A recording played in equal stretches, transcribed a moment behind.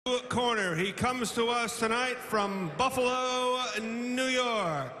Corner. He comes to us tonight from Buffalo, New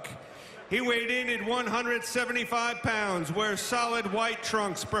York. He weighed in at 175 pounds, wears solid white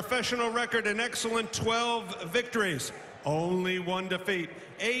trunks, professional record an excellent 12 victories, only 1 defeat.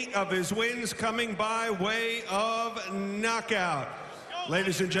 8 of his wins coming by way of knockout.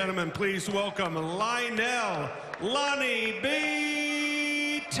 Ladies and gentlemen, please welcome Lionell Lonnie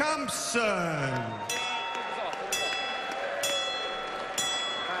B. Thompson.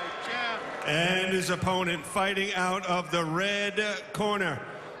 And his opponent fighting out of the red corner.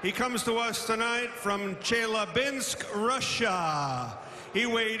 He comes to us tonight from Chelyabinsk, Russia. He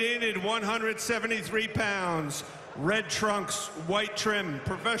weighed in at 173 pounds. Red trunks, white trim.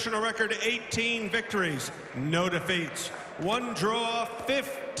 Professional record 18 victories, no defeats. 1 draw,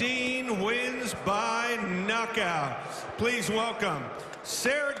 15 wins by knockout. Please welcome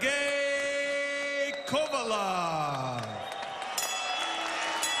Sergey Kovalev.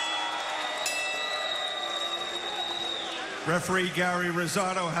 Referee Gary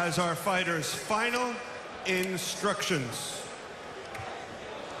Rosado has our fighters' final instructions.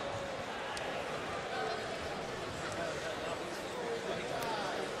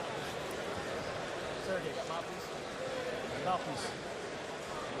 Sergey, copies.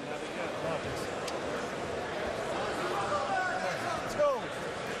 Let's go.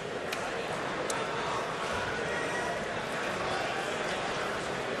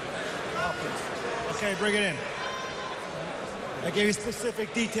 Okay, bring it in. I gave you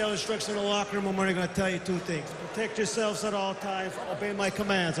specific detailed instructions in the locker room. I'm only going to tell you 2 things. Protect yourselves at all times. Obey my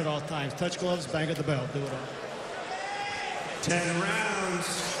commands at all times. Touch gloves, bang at the bell. Do it all. 10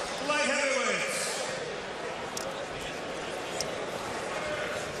 rounds, light heavyweights.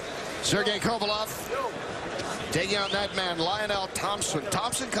 Sergey Kovalev taking on that man, Lionell Thompson.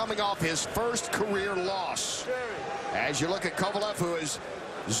 Thompson coming off his first career loss. As you look at Kovalev, who is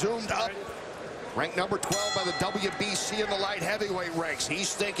zoomed up, ranked number 12 by the WBC in the light heavyweight ranks.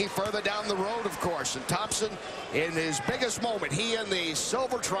 He's thinking further down the road, of course. And Thompson, in his biggest moment, he in the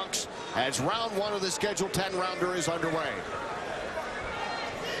silver trunks as round 1 of the scheduled 10-rounder is underway.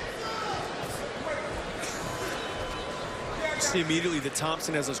 See immediately that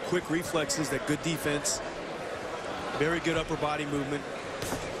Thompson has those quick reflexes, that good defense, very good upper body movement.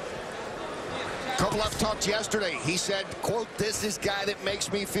 Kovalev talked yesterday. He said, quote, "This is guy that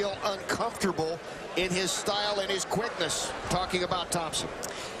makes me feel uncomfortable in his style and his quickness," talking about Thompson.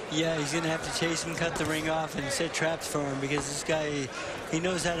 Yeah, he's going to have to chase him, cut the ring off, and set traps for him, because this guy, he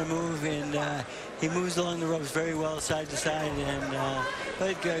knows how to move, and he moves along the ropes very well, side to side. And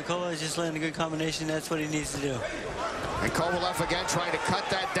but Kovalev just landed a good combination. That's what he needs to do. And Kovalev again trying to cut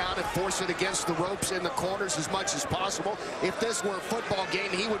that down and force it against the ropes in the corners as much as possible. If this were a football game,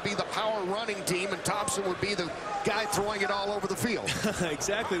 he would be the power running team, and Thompson would be the guy throwing it all over the field.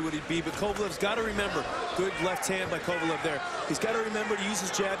 Exactly what he'd be, but Kovalev's got to remember, good left hand by Kovalev there. He's got to remember to use his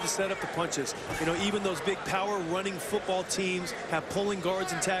jab to set up the punches. You know, even those big power running football teams have pulling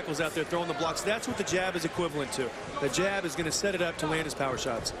guards and tackles out there throwing the blocks. That's what the jab is equivalent to. The jab is going to set it up to land his power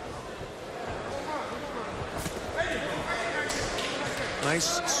shots.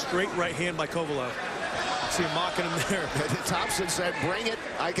 Nice straight right hand by Kovalev. See him mocking him there. Thompson said, "Bring it."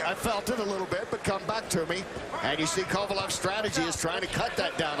 I felt it a little bit, but come back to me. And you see Kovalev's strategy is trying to cut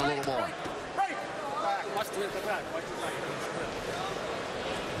that down a little more.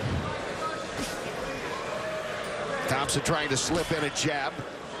 Thompson trying to slip in a jab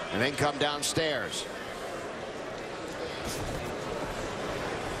and then come downstairs.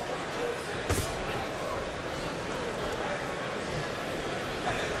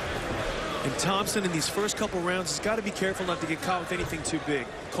 And Thompson in these first couple rounds has got to be careful not to get caught with anything too big.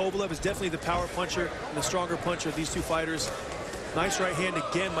 Kovalev is definitely the power puncher and the stronger puncher of these 2 fighters. Nice right hand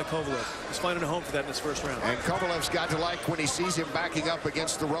again by Kovalev. He's finding a home for that in this first round. And Kovalev's got to like when he sees him backing up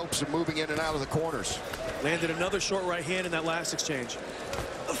against the ropes and moving in and out of the corners. Landed another short right hand in that last exchange.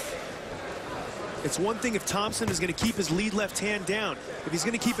 It's one thing if Thompson is going to keep his lead left hand down. If he's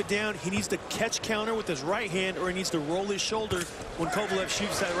going to keep it down, he needs to catch counter with his right hand, or he needs to roll his shoulder when Kovalev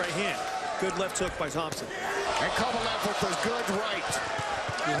shoots that right hand. Good left hook by Thompson. And Kovalev with a good right.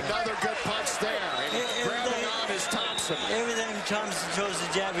 Another good punch there. And grabbing on is Thompson. Everything Thompson throws the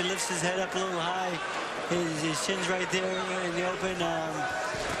jab, he lifts his head up a little high. His chin's right there in the open.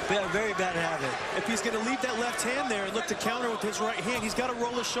 Very bad habit. If he's going to leave that left hand there and look to counter with his right hand, he's got to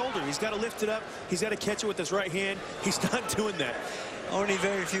roll his shoulder. He's got to lift it up. He's got to catch it with his right hand. He's not doing that. Only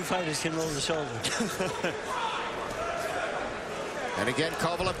very few fighters can roll the shoulder. And again,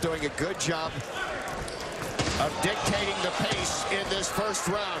 Kovalev doing a good job of dictating the pace in this first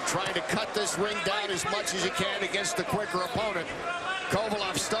round, trying to cut this ring down as much as he can against the quicker opponent.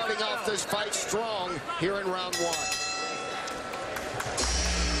 Kovalev starting off this fight strong here in round 1.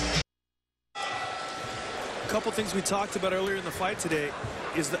 A couple things we talked about earlier in the fight today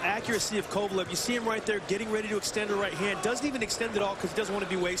is the accuracy of Kovalev. You see him right there getting ready to extend the right hand. Doesn't even extend it all because he doesn't want to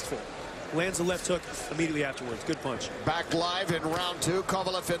be wasteful. Lands the left hook immediately afterwards. Good punch. Back live in round 2.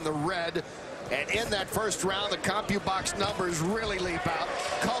 Kovalev in the red. And in that first round, the CompuBox numbers really leap out.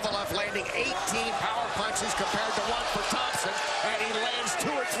 Kovalev landing 18 power punches compared to 1 for Thompson. And he lands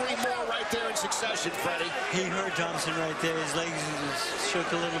 2 or 3 more right there in succession, Freddie. He hurt Thompson right there. His legs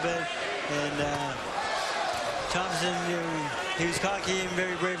shook a little bit. And Thompson, he was cocky and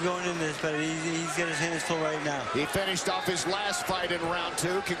very brave going in this, but he's got his hands full right now. He finished off his last fight in round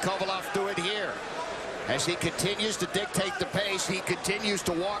 2. Can Kovalev do it here? As he continues to dictate the pace, he continues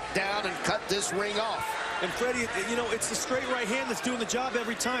to walk down and cut this ring off. And Freddie, you know, it's the straight right hand that's doing the job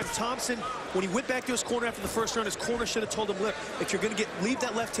every time. Thompson, when he went back to his corner after the first round, his corner should have told him, look, if you're going to leave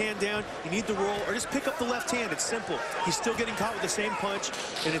that left hand down, you need to roll, or just pick up the left hand. It's simple. He's still getting caught with the same punch,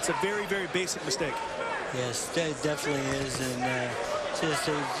 and it's a very, very basic mistake. Yes, that definitely is. And just,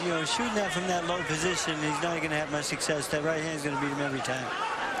 you know, shooting that from that low position, he's not going to have much success. That right hand is going to beat him every time.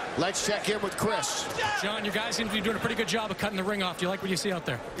 Let's check in with Chris. John, you guys seem to be doing a pretty good job of cutting the ring off. Do you like what you see out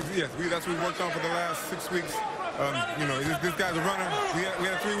there? Yes, that's what we worked on for the last 6 weeks. You know, this guy's a runner. We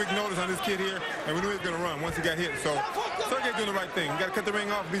had a 3-week notice on this kid here, and we knew he was going to run once he got hit. So Sergey's doing the right thing. You got to cut the ring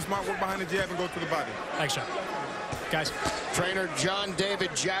off, be smart, work behind the jab, and go to the body. Thanks, John. Guys. Trainer John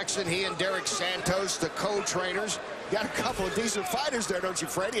David Jackson, he and Derek Santos, the co-trainers. Got a couple of decent fighters there, don't you,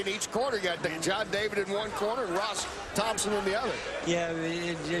 Freddie? In each corner, you got John David in one corner and Ross Thompson in the other. Yeah,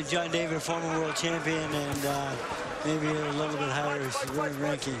 John David, a former world champion, and maybe a little bit higher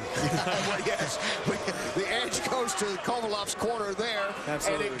ranking. Well, yes, the edge goes to Kovalev's corner there,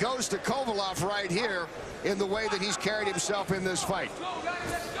 Absolutely. and it goes to Kovalev right here in the way that he's carried himself in this fight.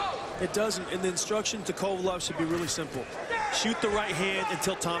 It doesn't, and the instruction to Kovalev should be really simple. Shoot the right hand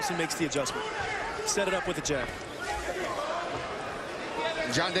until Thompson makes the adjustment. Set it up with a jab.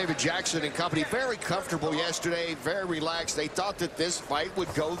 John David Jackson and company very comfortable yesterday, very relaxed. They thought that this fight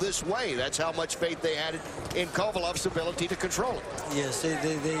would go this way. That's how much faith they had in Kovalev's ability to control it. Yes, they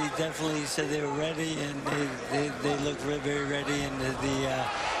definitely said they were ready, and they looked very ready, and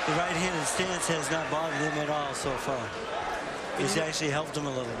the right-handed stance has not bothered them at all so far. It's actually helped him a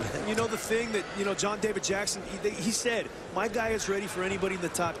little bit. You know, the thing that, you know, John David Jackson, he said, my guy is ready for anybody in the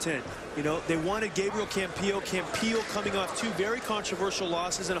top 10. You know, they wanted Gabriel Campillo. Campillo coming off 2 very controversial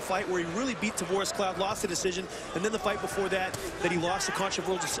losses in a fight where he really beat Tavoris Cloud, lost the decision, and then the fight before that he lost the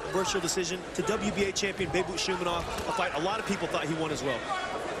controversial decision to WBA champion Beibut Shumenov, a fight a lot of people thought he won as well.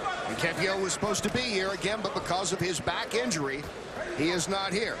 And Campillo was supposed to be here again, but because of his back injury, he is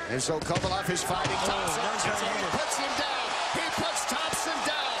not here. And so Kovalev is fighting Thompson. He puts him down. He puts Thompson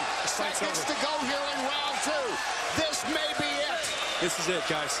down. Seconds to go here in round 2. This may be it. This is it,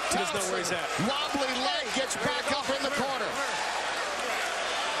 guys. He doesn't know where he's at. Wobbly leg gets back up in the corner.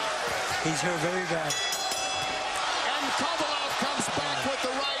 He's hurt very bad. And Kovalev comes back with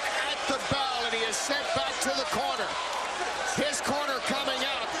the right at the bell, and he is sent back to the corner. His corner coming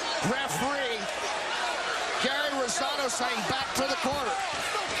out. Referee Gary Rosado saying back to the corner.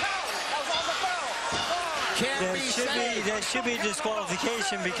 That should be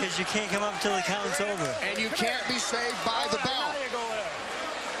disqualification because you can't come up till the count's over. And you can't be saved by the bell.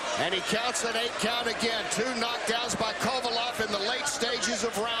 And he counts an 8 count again. 2 knockdowns by Kovalev in the late stages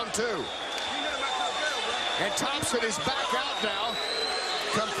of round 2. And Thompson is back out now,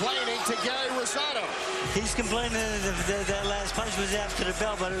 complaining to Gary Rosado. He's complaining that last punch was after the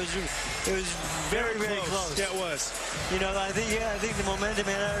bell, but it was very close. Yeah, it was. You know, I think the momentum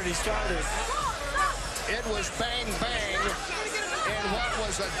had already started. It was bang, bang in what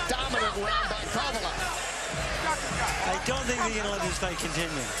was a dominant round by Kovalev. I don't think they're going to let this fight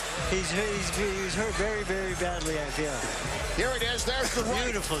continue. He's hurt very badly, I feel. Here it is. There's the right.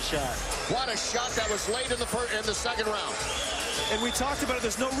 Beautiful shot. What a shot that was late in the second round. And we talked about it.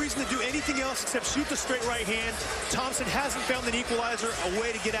 There's no reason to do anything else except shoot the straight right hand. Thompson hasn't found an equalizer, a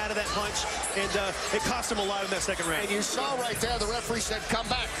way to get out of that punch, and it cost him a lot in that second round. And you saw right there, the referee said, come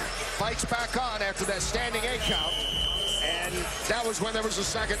back. Fight's back on after that standing 8 count. And that was when there was a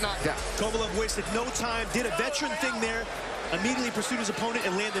second knockdown. Kovalev wasted no time, did a veteran thing there, immediately pursued his opponent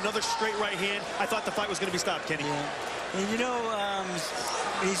and landed another straight right hand. I thought the fight was going to be stopped, Kenny. Yeah. And you know,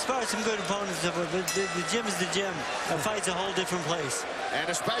 he's fought some good opponents, but the gym is the gym. A fight's a whole different place. And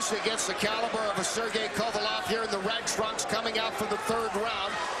especially against the caliber of a Sergey Kovalev here in the red trunks coming out for the 3rd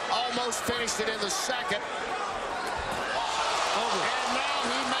round. Almost finished it in the 2nd. Over. And now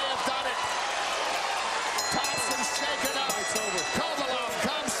he may have done it. Thompson's shaken up. It's over. Kovalev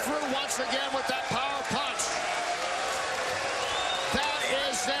strikes again with that power punch. That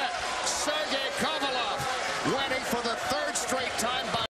is it. Sergey Kovalev